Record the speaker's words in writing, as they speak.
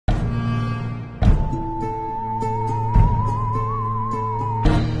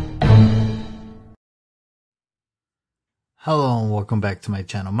Hello and welcome back to my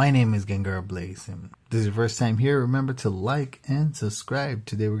channel. My name is Gengar Ablaze, and if this is your first time here, remember to like and subscribe.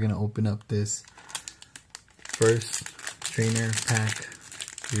 Today we're going to open up this first trainer pack,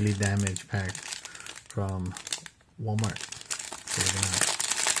 really damaged pack from Walmart. So we're going to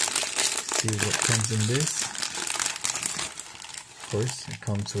see what comes in this. Of course, it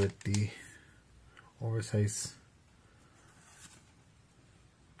comes with the oversized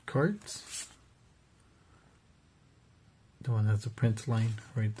cards. The one has a print line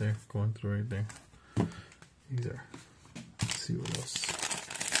right there, going through right there. These are, let's see what else.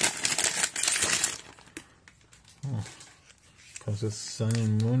 Oh, comes with Sun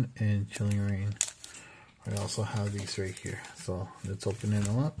and Moon and Chilling Rain. I also have these right here. So let's open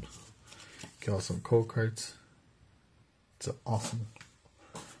them up. Get all some code cards. It's an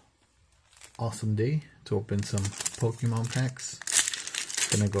awesome day to open some Pokemon packs.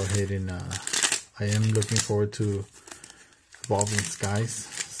 Gonna go ahead and I am looking forward to Evolving Skies,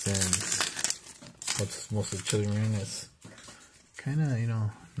 since most of Chilling Rain is kind of,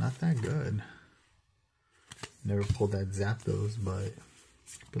 not that good. Never pulled that Zapdos, but I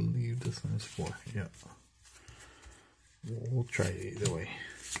believe this one is 4. Yeah. We'll try it either way.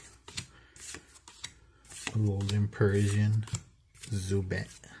 Golden Persian Zubat.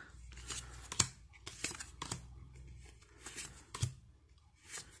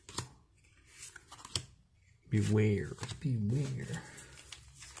 Beware.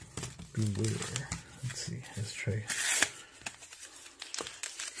 Let's see, let's try.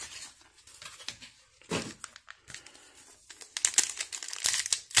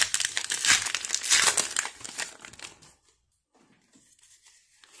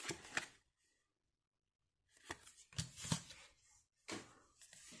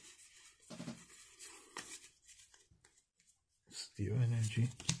 Steel Energy.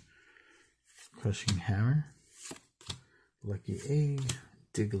 Crushing Hammer. Lucky Egg,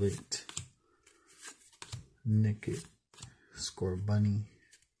 Diglett, Nickit, Score Bunny,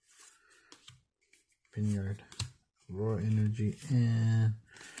 Vineyard, Raw Energy, and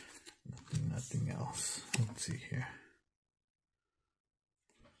nothing else. Let's see here.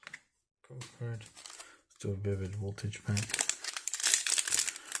 Code card. Let's do a Vivid Voltage pack.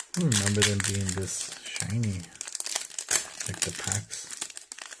 I remember them being this shiny, like the packs.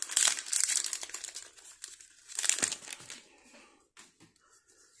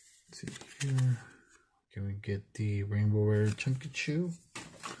 Here. Can we get the Rainbow Rare Chunkachu?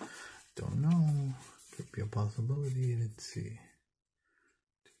 Don't know. Could be a possibility. Let's see.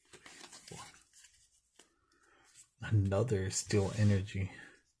 2, 3, 4. Another Steel Energy.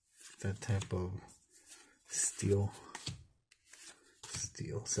 That type of steel.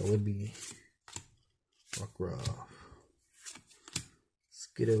 Celebi. Rockruff.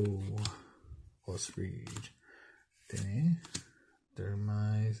 Skiddo. Osreed. Then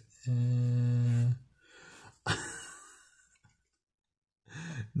Dermise.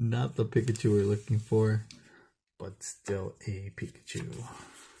 Not the Pikachu we're looking for, but still a Pikachu.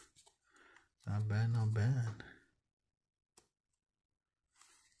 Not bad, not bad.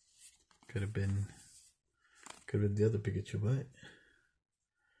 Could have been the other Pikachu, but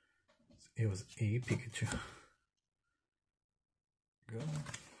it was a Pikachu. Go.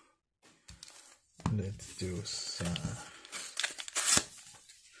 Let's do some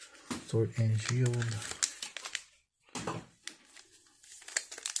Sword and Shield. Let's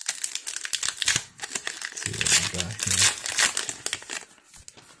see what we got here.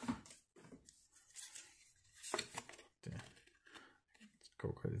 This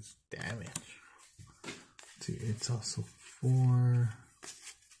code card is damage. Let's see, it's also 4.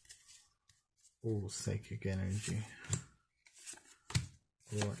 Oh, Psychic Energy.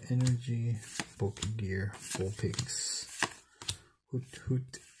 Raw Energy. Pokegear. Vulpix.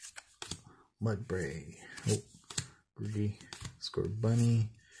 Hoot. Mudbray, Greedy, Score Bunny,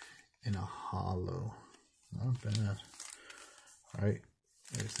 and a Hollow. Not bad. Alright,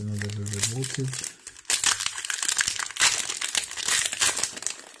 there's another Vivid Voltage.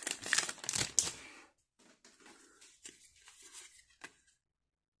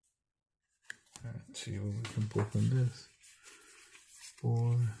 Alright, let's see what we can pull from this.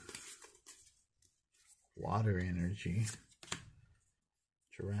 4 Water Energy,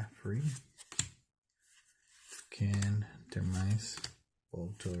 Giraffe Free. Can, Dermise,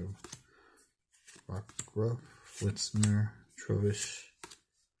 Voltorb, Rockruff, Blitzmer, Trovish,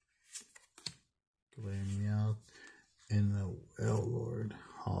 Glameow, and the Wailord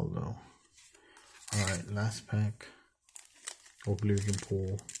Hollow. Alright, last pack. Hopefully we can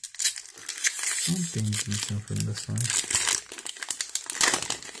pull something decent from this one.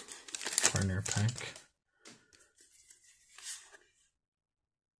 Partner pack.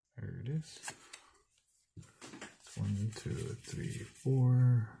 it is. 1, 2, 3,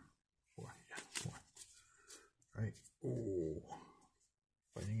 4. 4, yeah, 4. Right. Oh,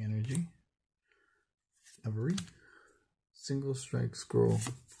 fighting energy. Every single strike scroll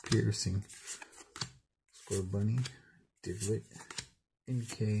piercing. Score bunny. Diglett.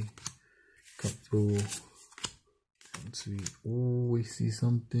 NK. Cutbull. Sweet. Oh, we see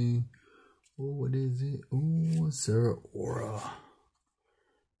something. Oh, what is it? Oh, Sarah Aura.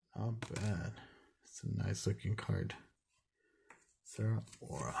 Not bad. It's a nice looking card. Sarah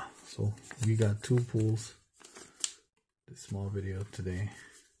Aura. So we got 2 pulls. This small video today.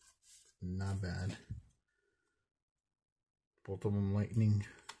 Not bad. Both of them lightning.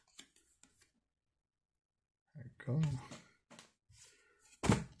 There we go.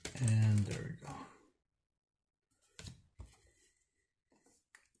 And there we go.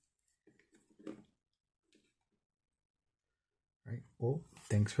 Right. Well,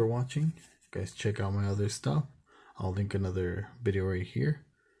 thanks for watching. You guys check out my other stuff. I'll link another video right here.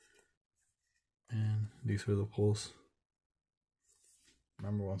 And these were the pulls.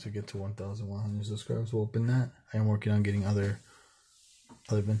 Remember, once we get to 1,100 subscribers, we'll open that. I am working on getting other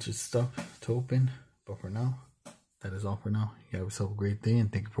vintage stuff to open. But for now, that is all for now. You have yourself a great day,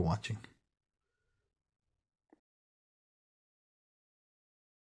 and thank you for watching.